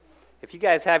If you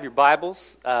guys have your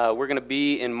Bibles, we're going to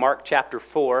be in Mark chapter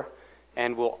 4,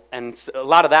 and a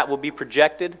lot of that will be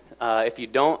projected if you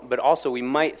don't, but also we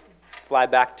might fly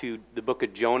back to the book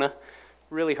of Jonah.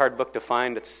 Really hard book to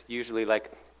find. It's usually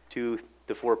like 2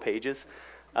 to 4 pages.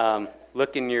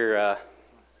 Look in your,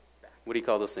 what do you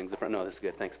call those things? No, this is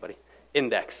good. Thanks, buddy.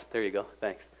 Index. There you go.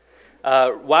 Thanks.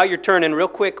 While you're turning, real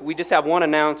quick, we just have one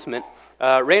announcement.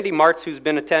 Randy Martz, who's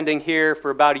been attending here for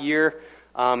about a year,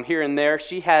 here and there,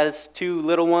 she has 2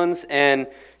 little ones, and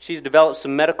she's developed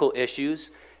some medical issues.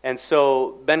 And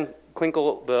so Ben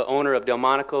Klinkle, the owner of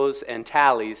Delmonico's and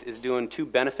Tally's, is doing 2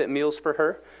 benefit meals for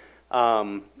her.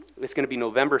 It's going to be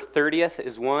November 30th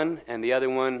is one, and the other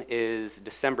one is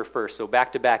December 1st, so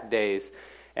back-to-back days.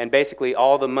 And basically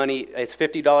all the money, it's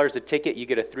 $50 a ticket. You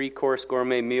get a 3-course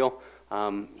gourmet meal.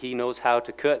 He knows how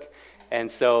to cook. And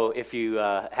so if you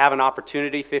have an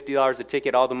opportunity, $50 a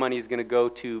ticket, all the money is going to go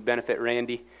to benefit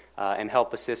Randy and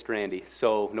help assist Randy.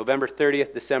 So November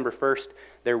 30th, December 1st,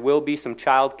 there will be some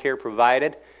child care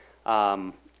provided.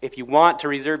 If you want to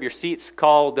reserve your seats,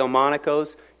 call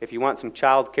Delmonico's. If you want some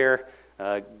child care,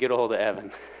 get a hold of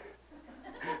Evan.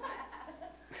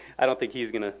 I don't think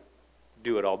he's going to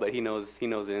do it all, but he knows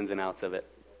the ins and outs of it.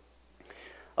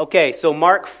 Okay, so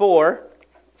Mark 4.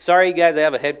 Sorry, guys, I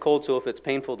have a head cold, so if it's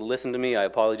painful to listen to me, I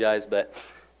apologize, but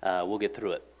we'll get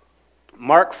through it.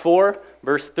 Mark 4,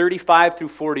 verse 35 through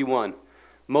 41.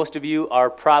 Most of you are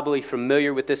probably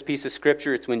familiar with this piece of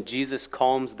Scripture. It's when Jesus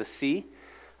calms the sea.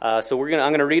 So I'm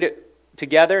going to read it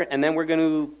together, and then we're going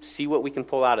to see what we can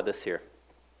pull out of this here.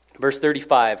 Verse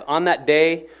 35, On that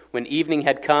day, when evening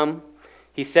had come,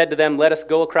 he said to them, Let us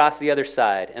go across the other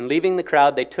side. And leaving the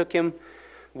crowd, they took him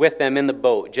with them in the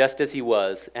boat, just as he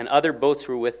was, and other boats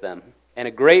were with them. And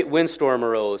a great windstorm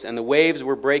arose, and the waves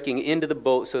were breaking into the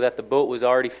boat so that the boat was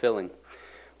already filling.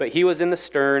 But he was in the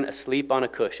stern, asleep on a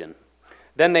cushion.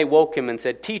 Then they woke him and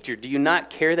said, Teacher, do you not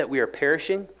care that we are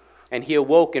perishing? And he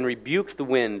awoke and rebuked the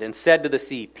wind and said to the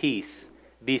sea, Peace,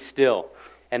 be still.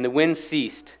 And the wind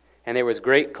ceased, and there was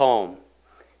great calm.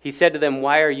 He said to them,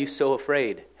 Why are you so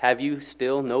afraid? Have you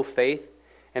still no faith?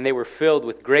 And they were filled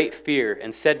with great fear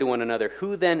and said to one another,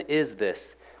 Who then is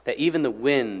this, that even the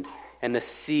wind and the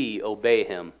sea obey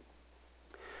him?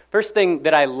 First thing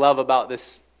that I love about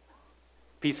this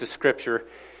piece of Scripture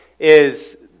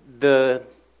is the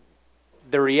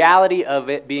reality of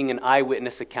it being an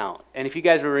eyewitness account. And if you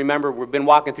guys will remember, we've been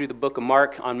walking through the book of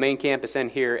Mark on main campus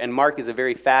and here, and Mark is a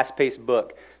very fast-paced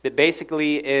book that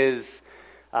basically is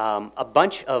a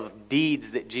bunch of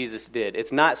deeds that Jesus did.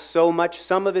 It's not so much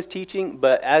some of his teaching,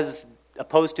 but as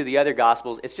opposed to the other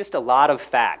Gospels, it's just a lot of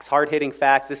facts, hard-hitting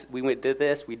facts. We did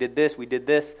this, we did this, we did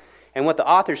this. And what the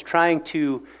author's trying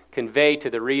to convey to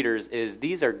the readers is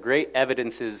these are great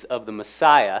evidences of the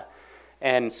Messiah.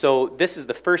 And so this is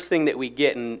the first thing that we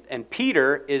get. And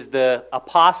Peter is the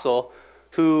apostle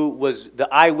who was the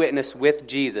eyewitness with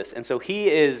Jesus. And so he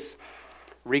is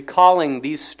recalling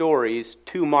these stories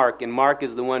to Mark, and Mark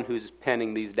is the one who's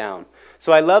penning these down.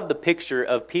 So I love the picture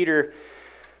of Peter.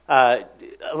 A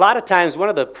lot of times, one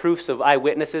of the proofs of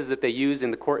eyewitnesses that they use in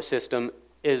the court system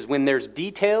is when there's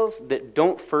details that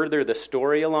don't further the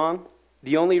story along,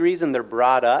 the only reason they're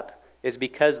brought up is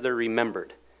because they're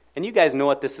remembered. And you guys know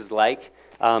what this is like.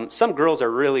 Some girls are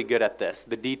really good at this,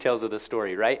 the details of the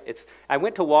story, right? I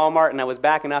went to Walmart and I was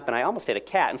backing up and I almost hit a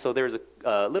cat, and so there was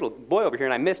a little boy over here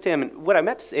and I missed him, and what I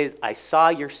meant to say is, I saw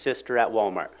your sister at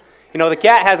Walmart. You know, the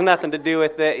cat has nothing to do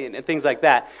with it and things like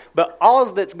that. But all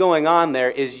that's going on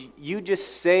there is you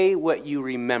just say what you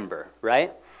remember,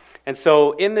 right? And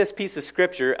so in this piece of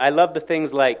Scripture, I love the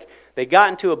things like they got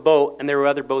into a boat and there were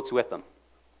other boats with them.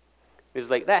 It's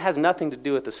like, that has nothing to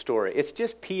do with the story. It's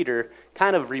just Peter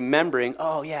kind of remembering,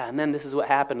 oh yeah, and then this is what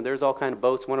happened. There's all kind of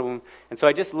boats, one of them. And so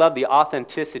I just love the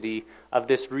authenticity of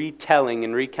this retelling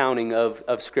and recounting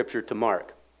of Scripture to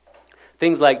Mark.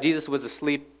 Things like Jesus was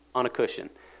asleep on a cushion.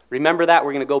 Remember that?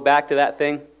 We're going to go back to that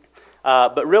thing.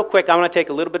 But real quick, I want to take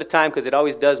a little bit of time because it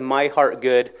always does my heart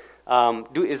good.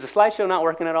 Is the slideshow not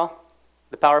working at all?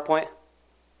 The PowerPoint?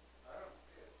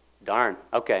 Darn.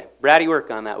 Okay. Brady, work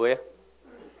on that, will you?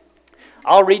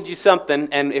 I'll read you something,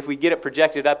 and if we get it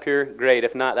projected up here, great.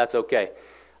 If not, that's okay.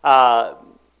 I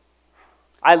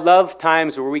love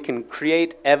times where we can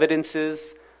create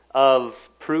evidences of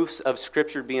proofs of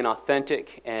Scripture being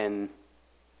authentic, and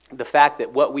the fact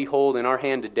that what we hold in our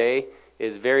hand today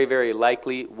is very, very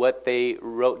likely what they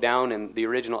wrote down and the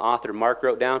original author, Mark,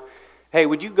 wrote down. Hey,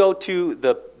 would you go to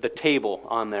the table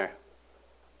on there?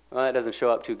 Well, that doesn't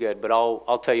show up too good, but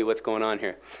I'll tell you what's going on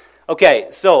here. Okay,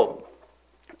 so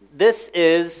this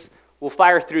is, we'll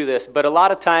fire through this, but a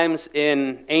lot of times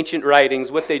in ancient writings,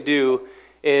 what they do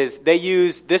is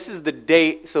this is the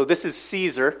date, so this is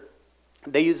Caesar.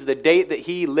 They use the date that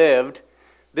he lived.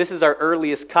 This is our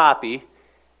earliest copy.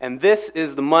 And this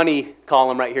is the money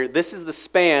column right here. This is the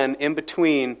span in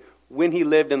between when he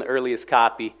lived in the earliest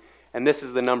copy, and this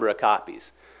is the number of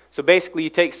copies. So basically,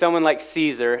 you take someone like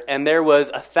Caesar, and there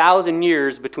was 1,000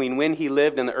 years between when he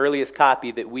lived and the earliest copy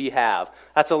that we have.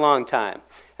 That's a long time.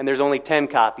 And there's only 10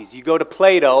 copies. You go to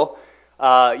Plato,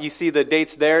 you see the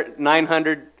dates there.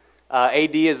 900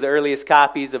 AD is the earliest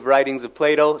copies of writings of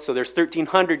Plato. So there's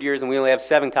 1,300 years, and we only have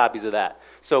 7 copies of that.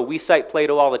 So we cite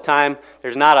Plato all the time.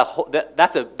 There's not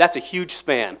that's a huge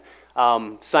span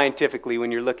scientifically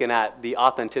when you're looking at the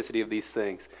authenticity of these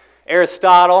things.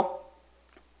 Aristotle,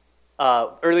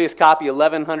 earliest copy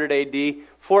 1100 AD,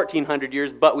 1400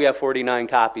 years, but we have 49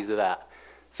 copies of that.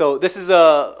 So this is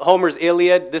Homer's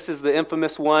Iliad. This is the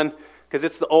infamous one because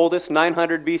it's the oldest,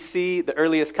 900 BC. The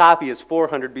earliest copy is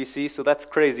 400 BC, so that's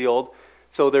crazy old.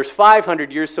 So there's 500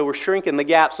 years, so we're shrinking the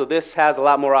gap, so this has a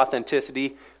lot more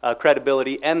authenticity,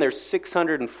 credibility, and there's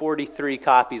 643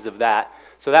 copies of that.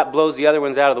 So that blows the other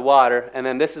ones out of the water. And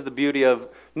then this is the beauty of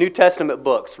New Testament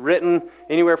books, written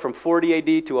anywhere from 40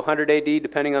 AD to 100 AD,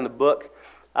 depending on the book.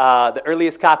 The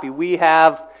earliest copy we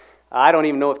have, I don't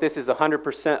even know if this is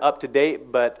 100% up to date,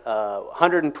 but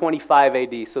 125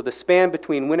 AD. So the span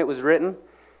between when it was written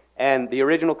and the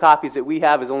original copies that we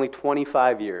have is only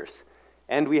 25 years.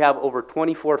 And we have over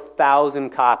 24,000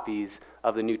 copies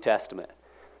of the New Testament.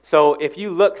 So if you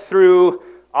look through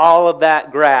all of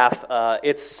that graph,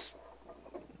 it's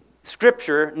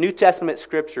Scripture, New Testament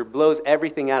Scripture, blows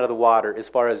everything out of the water as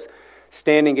far as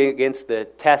standing against the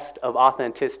test of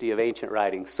authenticity of ancient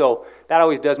writings. So that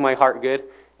always does my heart good.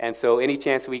 And so any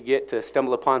chance we get to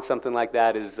stumble upon something like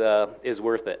that is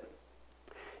worth it.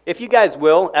 If you guys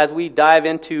will, as we dive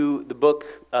into the book,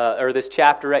 or this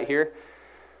chapter right here,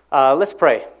 let's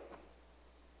pray.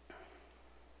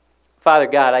 Father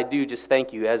God, I do just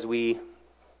thank you as we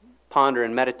ponder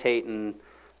and meditate and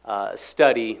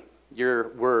study your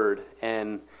word.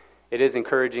 And it is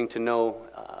encouraging to know,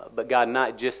 but God,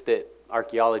 not just that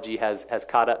archaeology has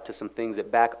caught up to some things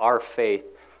that back our faith,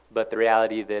 but the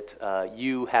reality that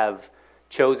you have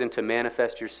chosen to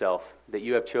manifest yourself, that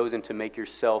you have chosen to make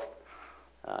yourself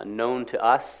known to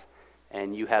us,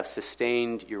 and you have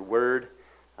sustained your word.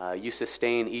 You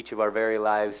sustain each of our very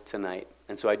lives tonight.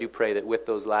 And so I do pray that with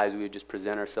those lives we would just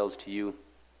present ourselves to you,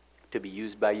 to be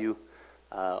used by you,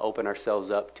 open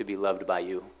ourselves up to be loved by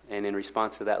you. And in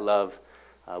response to that love,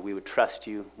 we would trust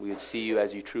you, we would see you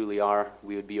as you truly are,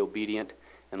 we would be obedient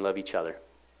and love each other.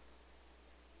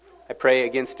 I pray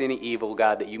against any evil,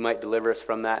 God, that you might deliver us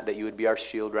from that you would be our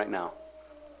shield right now.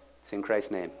 It's in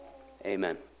Christ's name.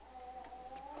 Amen.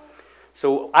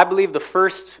 So I believe the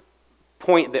first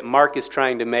point that Mark is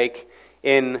trying to make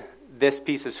in this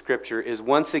piece of Scripture is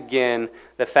once again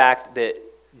the fact that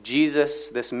Jesus,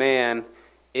 this man,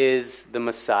 is the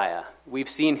Messiah. We've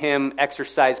seen him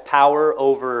exercise power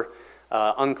over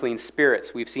unclean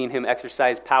spirits. We've seen him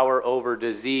exercise power over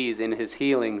disease in his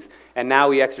healings. And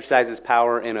now he exercises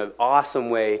power in an awesome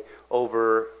way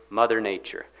over Mother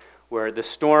Nature, where the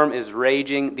storm is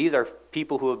raging. These are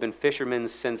people who have been fishermen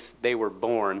since they were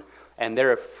born, and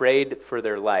they're afraid for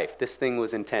their life. This thing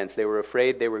was intense. They were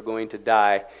afraid they were going to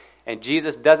die. And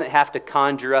Jesus doesn't have to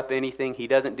conjure up anything. He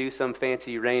doesn't do some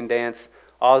fancy rain dance.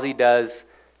 All he does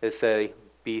is say,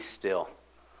 "Be still."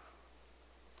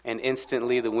 And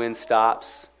instantly the wind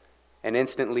stops, and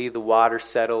instantly the water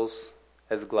settles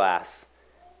as glass.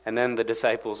 And then the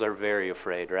disciples are very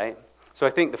afraid, right? So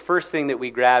I think the first thing that we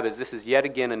grab is this is yet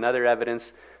again another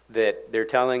evidence that they're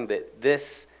telling that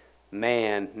this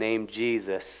man named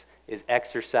Jesus is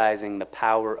exercising the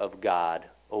power of God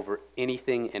over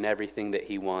anything and everything that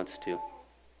he wants to.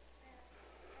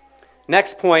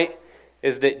 Next point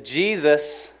is that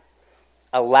Jesus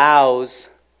allows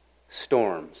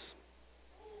storms.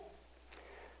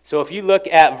 So if you look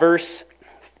at verse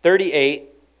 38,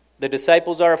 the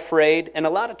disciples are afraid, and a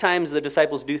lot of times the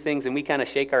disciples do things and we kind of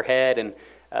shake our head and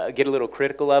get a little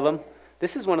critical of them.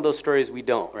 This is one of those stories we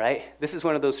don't, right? This is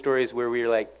one of those stories where we're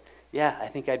like, yeah, I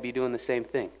think I'd be doing the same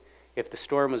thing. If the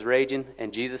storm was raging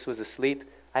and Jesus was asleep,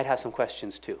 I'd have some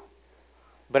questions too.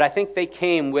 But I think they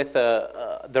came with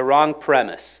the wrong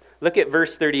premise. Look at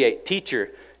verse 38.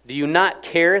 "Teacher, do you not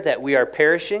care that we are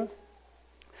perishing?"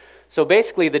 So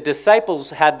basically, the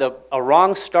disciples had a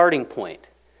wrong starting point.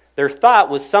 Their thought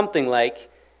was something like,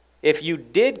 if you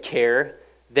did care,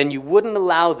 then you wouldn't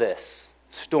allow this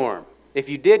storm. If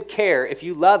you did care, if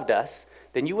you loved us,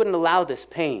 then you wouldn't allow this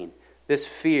pain, this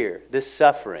fear, this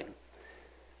suffering.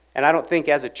 And I don't think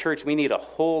as a church we need a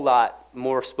whole lot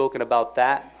more spoken about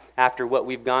that. after what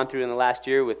we've gone through in the last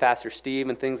year with Pastor Steve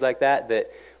and things like that,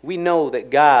 that we know that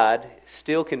God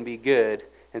still can be good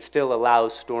and still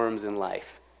allows storms in life.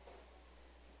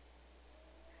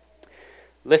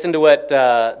 Listen to what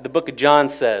the book of John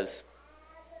says.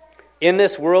 In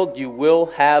this world you will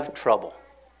have trouble.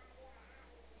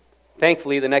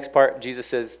 Thankfully, the next part, Jesus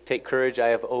says, take courage, I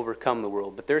have overcome the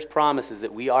world. But there's promises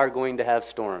that we are going to have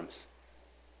storms.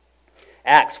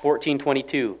 Acts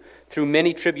 14:22, through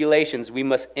many tribulations we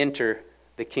must enter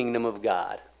the kingdom of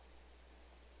God.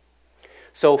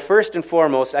 So first and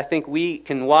foremost, I think we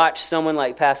can watch someone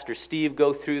like Pastor Steve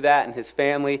go through that and his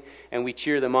family, and we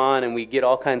cheer them on and we get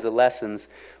all kinds of lessons.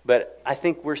 But I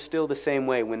think we're still the same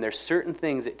way when there's certain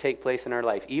things that take place in our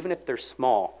life, even if they're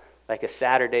small, like a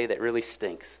Saturday that really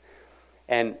stinks.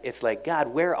 And it's like, God,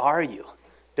 where are you?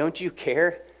 Don't you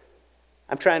care?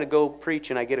 I'm trying to go preach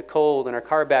and I get a cold and our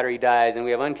car battery dies and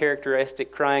we have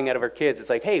uncharacteristic crying out of our kids. It's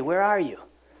like, hey, where are you?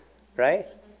 Right?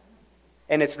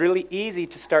 And it's really easy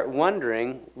to start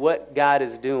wondering what God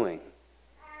is doing.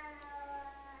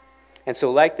 And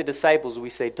so like the disciples, we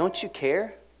say, don't you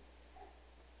care?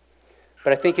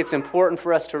 But I think it's important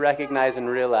for us to recognize and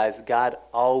realize God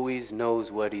always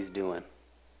knows what he's doing.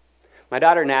 My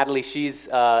daughter Natalie, she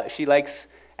likes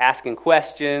asking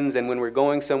questions, and when we're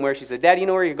going somewhere, she said, Dad, you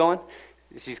know where you're going?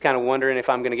 She's kind of wondering if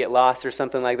I'm going to get lost or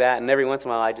something like that, and every once in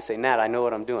a while I just say, Nat, I know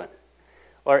what I'm doing.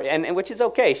 And which is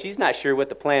okay. She's not sure what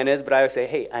the plan is, but I always say,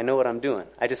 hey, I know what I'm doing.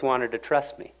 I just want her to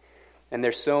trust me. And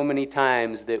there's so many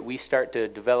times that we start to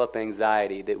develop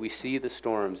anxiety, that we see the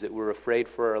storms, that we're afraid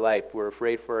for our life, we're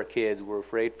afraid for our kids, we're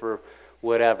afraid for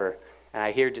whatever. And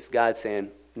I hear just God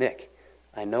saying, Nick,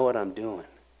 I know what I'm doing.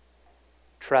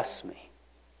 Trust me.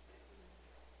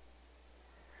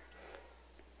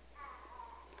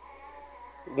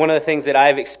 One of the things that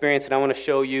I've experienced, and I want to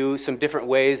show you some different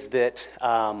ways that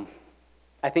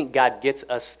I think God gets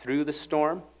us through the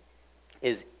storm,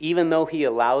 is even though he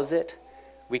allows it,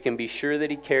 we can be sure that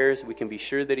he cares, we can be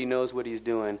sure that he knows what he's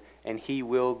doing, and he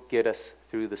will get us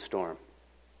through the storm.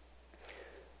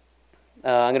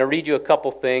 I'm going to read you a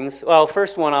couple things. Well,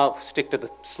 first one, I'll stick to the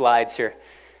slides here.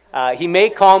 He may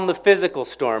calm the physical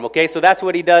storm, okay? So that's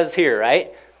what he does here,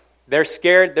 right? They're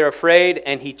scared, they're afraid,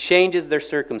 and he changes their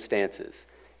circumstances.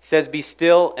 He says, be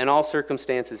still, and all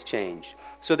circumstances change.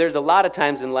 So there's a lot of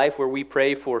times in life where we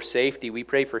pray for safety, we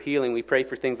pray for healing, we pray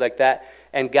for things like that,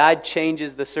 and God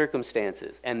changes the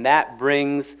circumstances. And that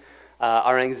brings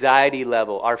our anxiety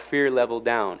level, our fear level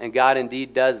down. And God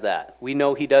indeed does that. We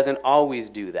know he doesn't always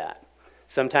do that.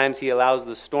 Sometimes he allows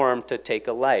the storm to take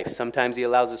a life. Sometimes he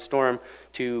allows the storm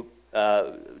to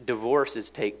divorces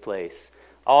take place.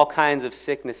 All kinds of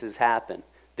sicknesses happen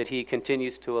that he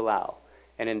continues to allow.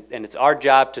 And it's our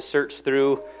job to search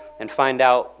through and find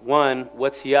out, one,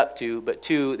 what's he up to, but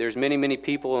two, there's many, many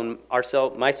people, and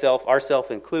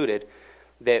ourself included,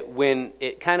 that when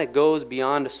it kind of goes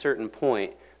beyond a certain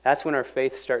point, that's when our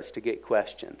faith starts to get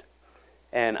questioned.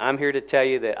 And I'm here to tell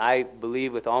you that I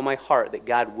believe with all my heart that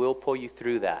God will pull you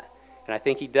through that. And I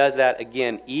think he does that,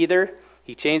 again, either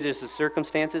he changes the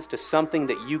circumstances to something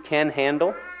that you can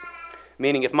handle,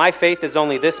 meaning if my faith is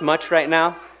only this much right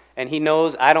now, and he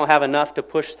knows I don't have enough to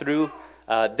push through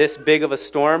this big of a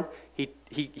storm, he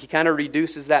kind of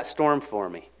reduces that storm for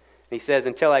me. And he says,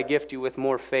 until I gift you with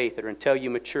more faith, or until you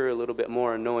mature a little bit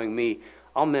more in knowing me,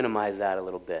 I'll minimize that a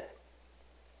little bit.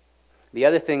 The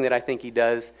other thing that I think he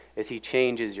does is he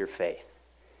changes your faith.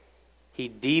 He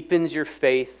deepens your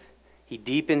faith. He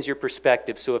deepens your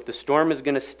perspective. So if the storm is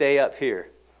going to stay up here,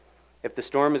 if the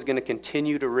storm is going to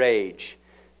continue to rage,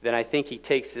 then I think he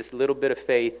takes this little bit of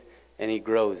faith and he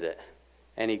grows it,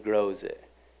 and he grows it,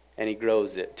 and he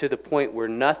grows it, to the point where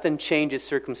nothing changes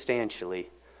circumstantially,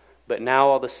 but now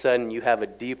all of a sudden you have a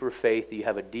deeper faith, you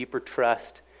have a deeper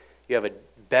trust, you have a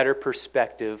better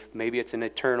perspective, maybe it's an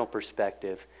eternal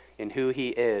perspective, in who he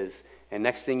is, and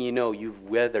next thing you know, you've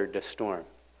weathered the storm.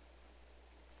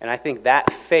 And I think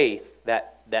that faith,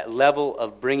 that level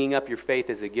of bringing up your faith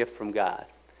is a gift from God.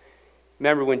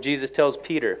 Remember when Jesus tells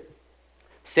Peter,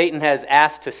 Satan has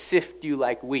asked to sift you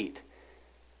like wheat.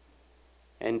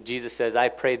 And Jesus says, I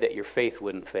prayed that your faith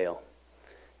wouldn't fail.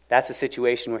 That's a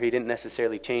situation where he didn't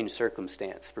necessarily change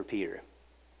circumstance for Peter.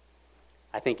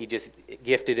 I think he just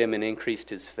gifted him and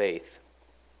increased his faith.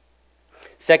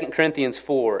 2 Corinthians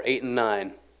 4, 8 and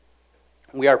 9.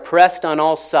 We are pressed on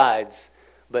all sides,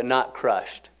 but not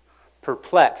crushed.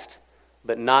 Perplexed,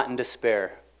 but not in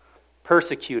despair.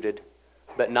 Persecuted,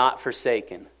 but not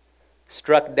forsaken.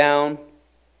 Struck down,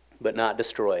 but not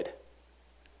destroyed.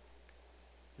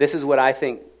 This is what I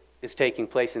think is taking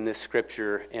place in this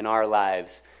scripture in our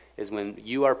lives, is when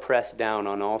you are pressed down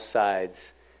on all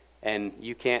sides and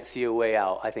you can't see a way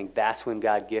out, I think that's when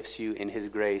God gifts you in his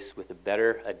grace with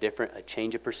a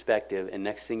change of perspective, and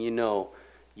next thing you know,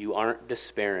 you aren't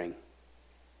despairing.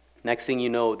 Next thing you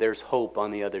know, there's hope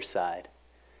on the other side.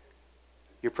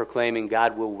 You're proclaiming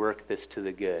God will work this to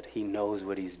the good. He knows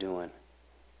what he's doing.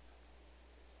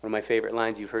 One of my favorite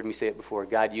lines, you've heard me say it before,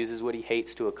 God uses what he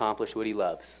hates to accomplish what he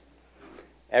loves.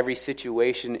 Every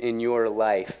situation in your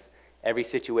life, every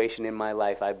situation in my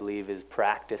life, I believe, is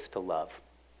practice to love,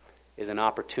 is an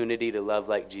opportunity to love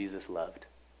like Jesus loved.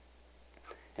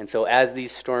 And so as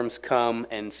these storms come,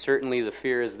 and certainly the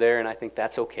fear is there, and I think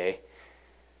that's okay,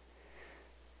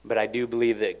 but I do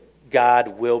believe that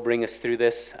God will bring us through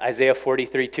this. Isaiah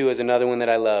 43:2 is another one that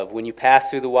I love. When you pass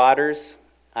through the waters,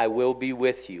 I will be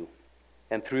with you.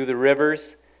 And through the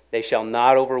rivers, they shall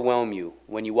not overwhelm you.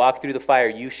 When you walk through the fire,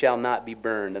 you shall not be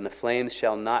burned, and the flames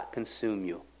shall not consume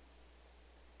you.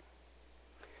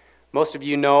 Most of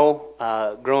you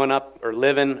know, growing up or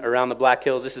living around the Black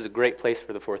Hills, this is a great place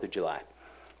for the 4th of July.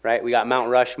 Right? We got Mount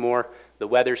Rushmore. The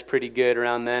weather's pretty good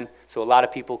around then, so a lot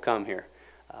of people come here.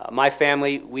 My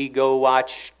family, we go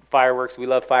watch fireworks. We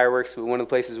love fireworks. One of the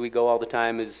places we go all the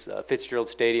time is Fitzgerald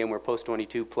Stadium, where Post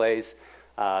 22 plays.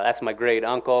 That's my great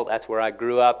uncle. That's where I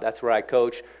grew up. That's where I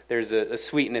coach. There's a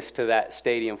sweetness to that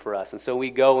stadium for us. And so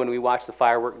we go and we watch the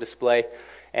firework display.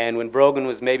 And when Brogan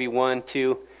was maybe 1,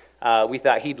 2, we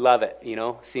thought he'd love it,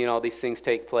 seeing all these things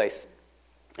take place.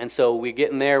 And so we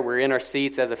get in there. We're in our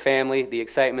seats as a family. The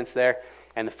excitement's there.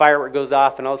 And the firework goes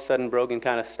off, and all of a sudden Brogan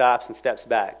kind of stops and steps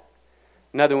back.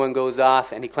 Another one goes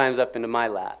off, and he climbs up into my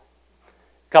lap.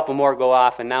 A couple more go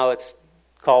off, and now it's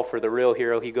call for the real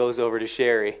hero. He goes over to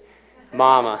Sherry,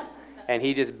 Mama, and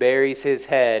he just buries his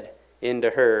head into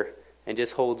her and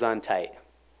just holds on tight.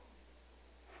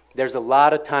 There's a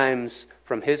lot of times,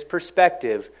 from his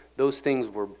perspective, those things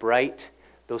were bright,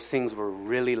 those things were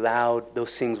really loud,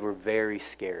 those things were very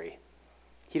scary.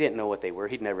 He didn't know what they were.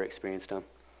 He'd never experienced them.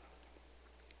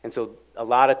 And so a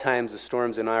lot of times the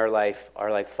storms in our life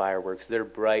are like fireworks. They're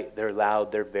bright, they're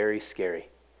loud, they're very scary.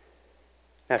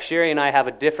 Now, Sherry and I have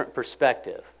a different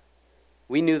perspective.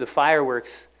 We knew the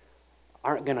fireworks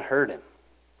aren't going to hurt him.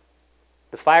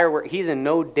 He's in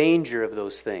no danger of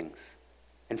those things.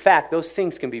 In fact, those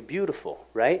things can be beautiful,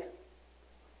 right?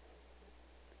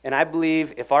 And I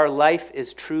believe if our life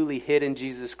is truly hid in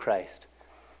Jesus Christ,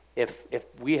 if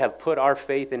we have put our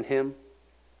faith in him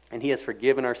and he has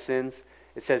forgiven our sins,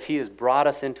 it says he has brought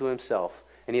us into himself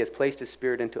and he has placed his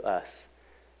Spirit into us,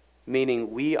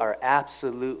 meaning we are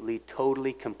absolutely,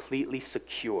 totally, completely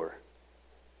secure.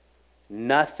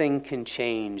 Nothing can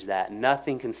change that.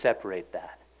 Nothing can separate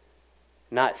that.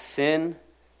 Not sin,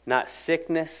 not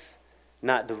sickness,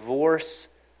 not divorce,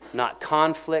 not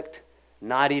conflict,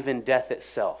 not even death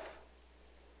itself.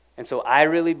 And so I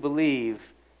really believe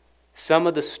some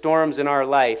of the storms in our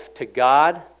life to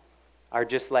God are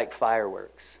just like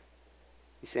fireworks.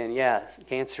 He's saying, yeah,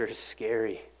 cancer is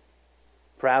scary.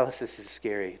 Paralysis is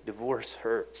scary. Divorce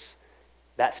hurts.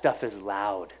 That stuff is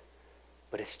loud.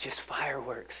 But it's just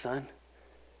fireworks, son.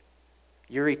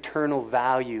 Your eternal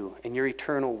value and your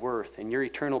eternal worth and your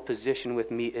eternal position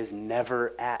with me is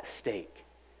never at stake.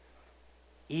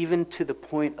 Even to the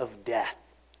point of death,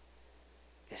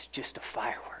 it's just a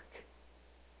firework.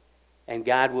 And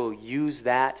God will use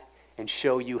that and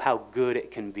show you how good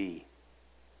it can be.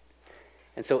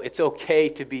 And so it's okay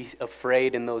to be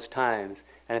afraid in those times.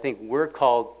 And I think we're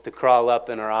called to crawl up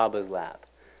in our Abba's lap.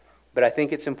 But I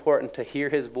think it's important to hear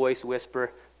his voice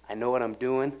whisper, I know what I'm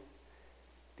doing.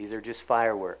 These are just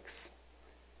fireworks.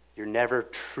 You're never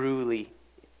truly,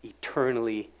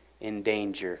 eternally in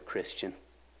danger, Christian.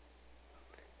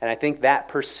 And I think that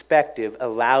perspective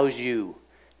allows you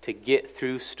to get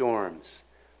through storms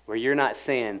where you're not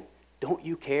saying, don't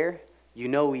you care? You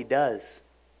know he does.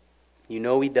 You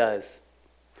know he does.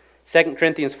 2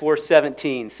 Corinthians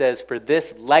 4:17 says, for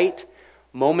this light,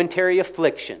 momentary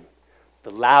affliction,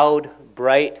 the loud,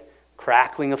 bright,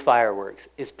 crackling of fireworks,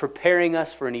 is preparing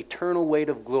us for an eternal weight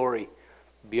of glory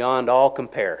beyond all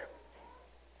compare.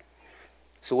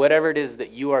 So whatever it is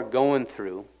that you are going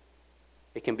through,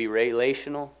 it can be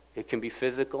relational, it can be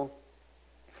physical.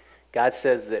 God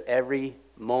says that every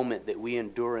moment that we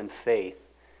endure in faith,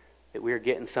 that we are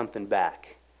getting something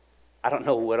back. I don't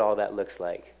know what all that looks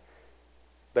like.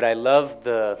 But I love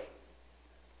the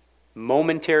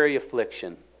momentary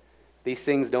affliction. These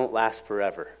things don't last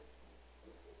forever.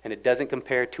 And it doesn't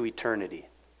compare to eternity.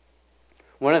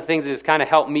 One of the things that has kind of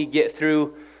helped me get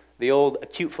through the old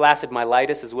acute flaccid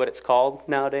myelitis is what it's called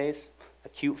nowadays.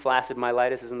 Acute flaccid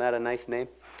myelitis, isn't that a nice name?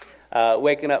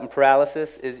 Waking up in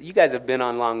paralysis is, you guys have been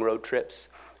on long road trips.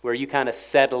 where you kind of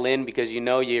settle in because you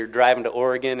know you're driving to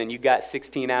Oregon and you got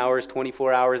 16 hours,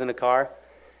 24 hours in a car.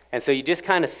 And so you just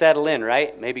kind of settle in,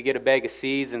 right? Maybe get a bag of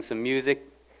seeds and some music,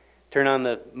 turn on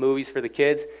the movies for the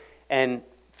kids. And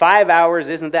 5 hours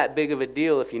isn't that big of a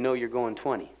deal if you know you're going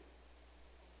 20.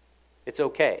 It's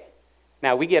okay.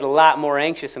 Now, we get a lot more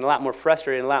anxious and a lot more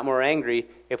frustrated and a lot more angry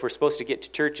if we're supposed to get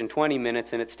to church in 20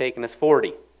 minutes and it's taken us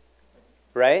 40,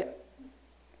 right?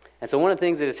 And so one of the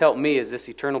things that has helped me is this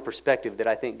eternal perspective that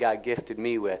I think God gifted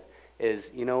me with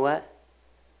is, you know what?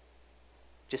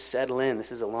 Just settle in.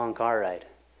 This is a long car ride.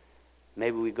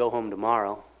 Maybe we go home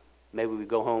tomorrow. Maybe we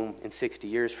go home in 60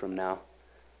 years from now.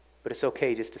 But it's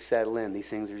okay just to settle in. These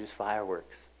things are just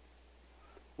fireworks.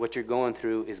 What you're going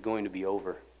through is going to be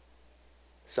over.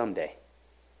 Someday.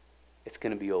 It's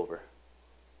going to be over.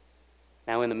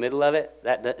 Now in the middle of it,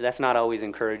 that's not always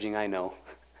encouraging, I know.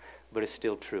 But it's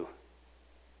still true.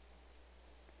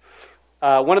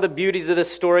 One of the beauties of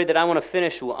this story that I want to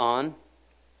finish on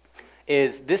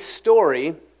is this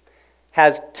story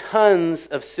has tons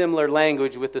of similar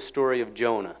language with the story of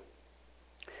Jonah.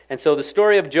 And so the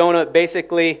story of Jonah,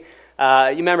 basically,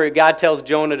 you remember God tells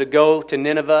Jonah to go to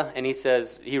Nineveh, and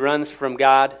he runs from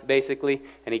God, basically,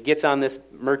 and he gets on this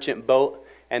merchant boat,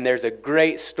 and there's a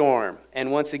great storm.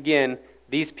 And once again,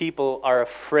 these people are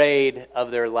afraid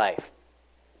of their life.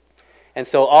 And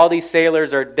so all these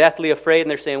sailors are deathly afraid, and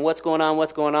they're saying, what's going on,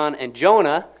 what's going on? And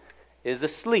Jonah is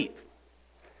asleep.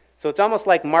 So it's almost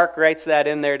like Mark writes that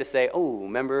in there to say, oh,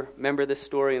 remember this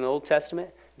story in the Old Testament?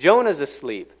 Jonah's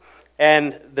asleep.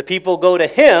 And the people go to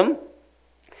him,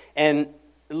 and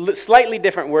slightly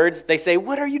different words, they say,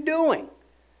 what are you doing?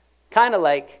 Kind of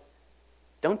like,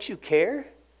 don't you care?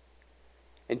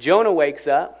 And Jonah wakes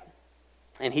up,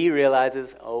 and he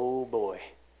realizes, oh boy,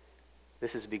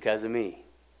 this is because of me.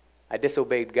 I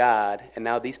disobeyed God, and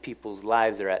now these people's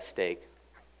lives are at stake.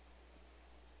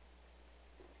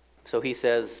 So he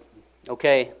says,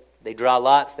 okay, they draw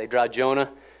lots, they draw Jonah,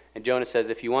 and Jonah says,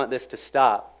 if you want this to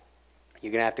stop,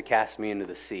 you're going to have to cast me into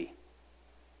the sea.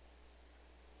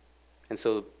 And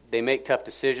so they make tough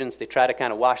decisions. They try to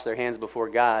kind of wash their hands before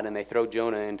God, and they throw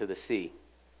Jonah into the sea.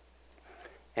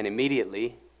 And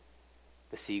immediately,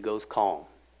 the sea goes calm.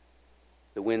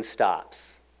 The wind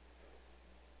stops.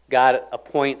 God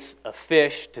appoints a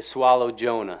fish to swallow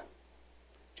Jonah.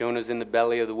 Jonah's in the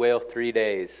belly of the whale 3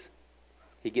 days.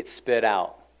 He gets spit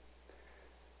out.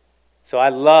 So I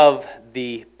love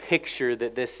the picture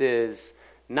that this is.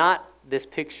 Not this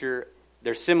picture,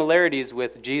 there's similarities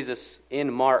with Jesus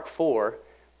in Mark 4,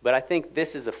 but I think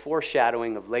this is a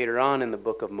foreshadowing of later on in the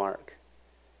book of Mark.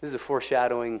 This is a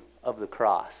foreshadowing of the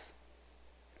cross.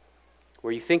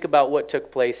 Where you think about what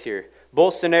took place here.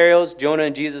 Both scenarios, Jonah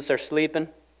and Jesus are sleeping.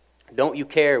 Don't you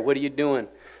care? What are you doing?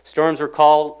 Storms were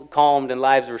calmed and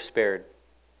lives were spared.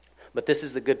 But this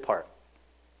is the good part.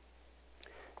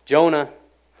 Jonah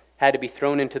had to be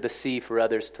thrown into the sea for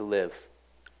others to live.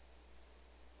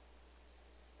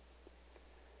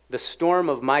 The storm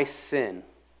of my sin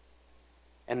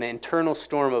and the internal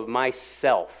storm of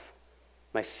myself,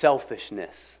 my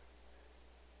selfishness,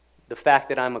 the fact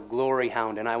that I'm a glory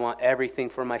hound and I want everything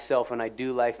for myself and I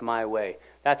do life my way,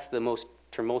 that's the most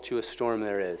tumultuous storm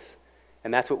there is.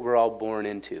 And that's what we're all born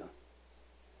into.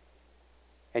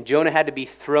 And Jonah had to be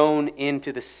thrown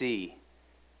into the sea.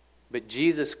 But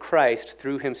Jesus Christ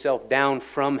threw himself down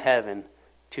from heaven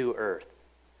to earth.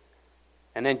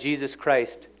 And then Jesus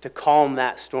Christ, to calm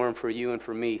that storm for you and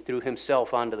for me, threw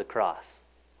himself onto the cross.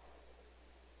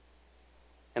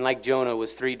 And like Jonah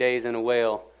was 3 days in a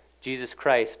whale, Jesus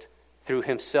Christ threw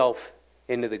himself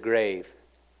into the grave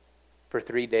for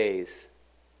 3 days.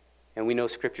 And we know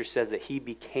Scripture says that he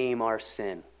became our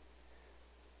sin.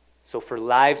 So for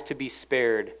lives to be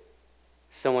spared,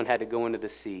 someone had to go into the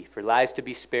sea. For lives to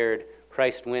be spared,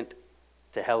 Christ went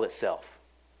to hell itself.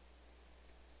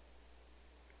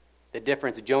 The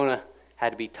difference, Jonah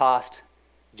had to be tossed.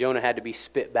 Jonah had to be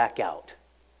spit back out.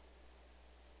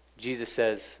 Jesus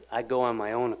says, I go on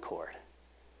my own accord.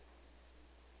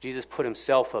 Jesus put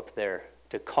himself up there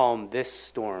to calm this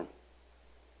storm,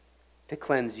 to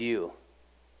cleanse you.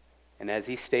 And as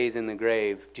he stays in the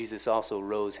grave, Jesus also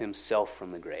rose himself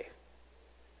from the grave.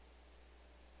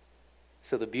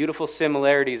 So the beautiful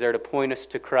similarities are to point us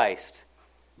to Christ.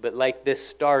 But like this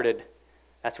started,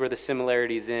 that's where the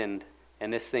similarities end.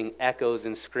 And this thing echoes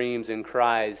and screams and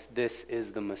cries, this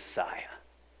is the Messiah.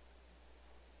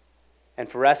 And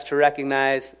for us to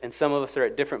recognize, and some of us are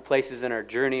at different places in our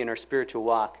journey and our spiritual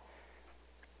walk,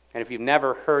 and if you've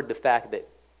never heard the fact that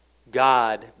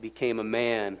God became a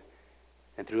man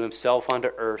and threw himself onto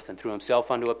earth and threw himself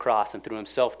onto a cross and threw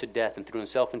himself to death and threw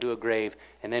himself into a grave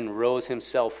and then rose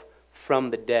himself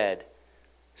from the dead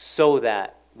so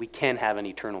that we can have an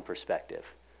eternal perspective,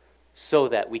 so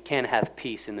that we can have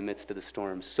peace in the midst of the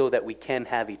storms, so that we can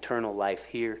have eternal life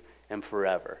here and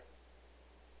forever.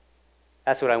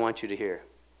 That's what I want you to hear.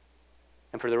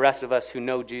 And for the rest of us who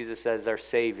know Jesus as our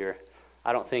Savior,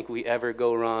 I don't think we ever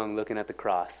go wrong looking at the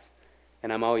cross.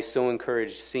 And I'm always so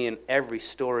encouraged seeing every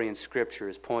story in Scripture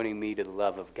is pointing me to the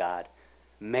love of God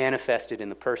manifested in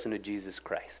the person of Jesus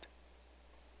Christ.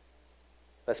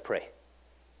 Let's pray.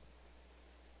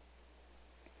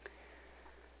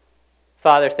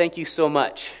 Father, thank you so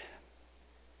much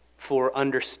for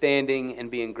understanding and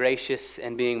being gracious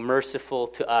and being merciful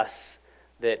to us,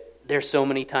 that there's so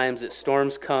many times that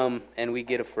storms come and we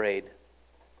get afraid.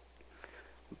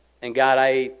 And God,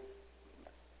 I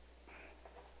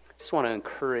just want to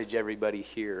encourage everybody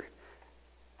here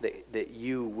that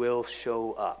you will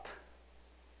show up.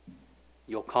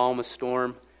 You'll calm a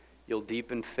storm, you'll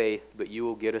deepen faith, but you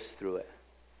will get us through it.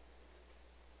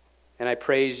 And I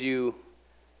praise you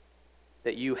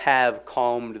that you have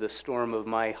calmed the storm of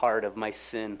my heart, of my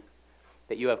sin,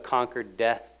 that you have conquered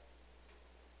death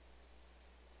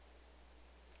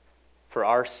for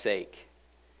our sake.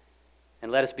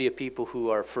 And let us be a people who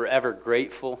are forever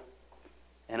grateful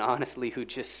and honestly who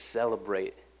just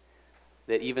celebrate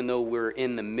that even though we're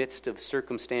in the midst of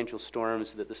circumstantial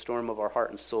storms, that the storm of our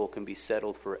heart and soul can be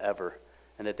settled forever,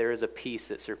 and that there is a peace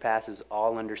that surpasses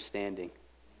all understanding.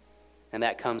 And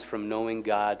that comes from knowing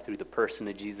God through the person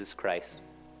of Jesus Christ.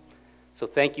 So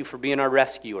thank you for being our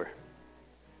rescuer.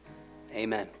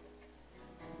 Amen.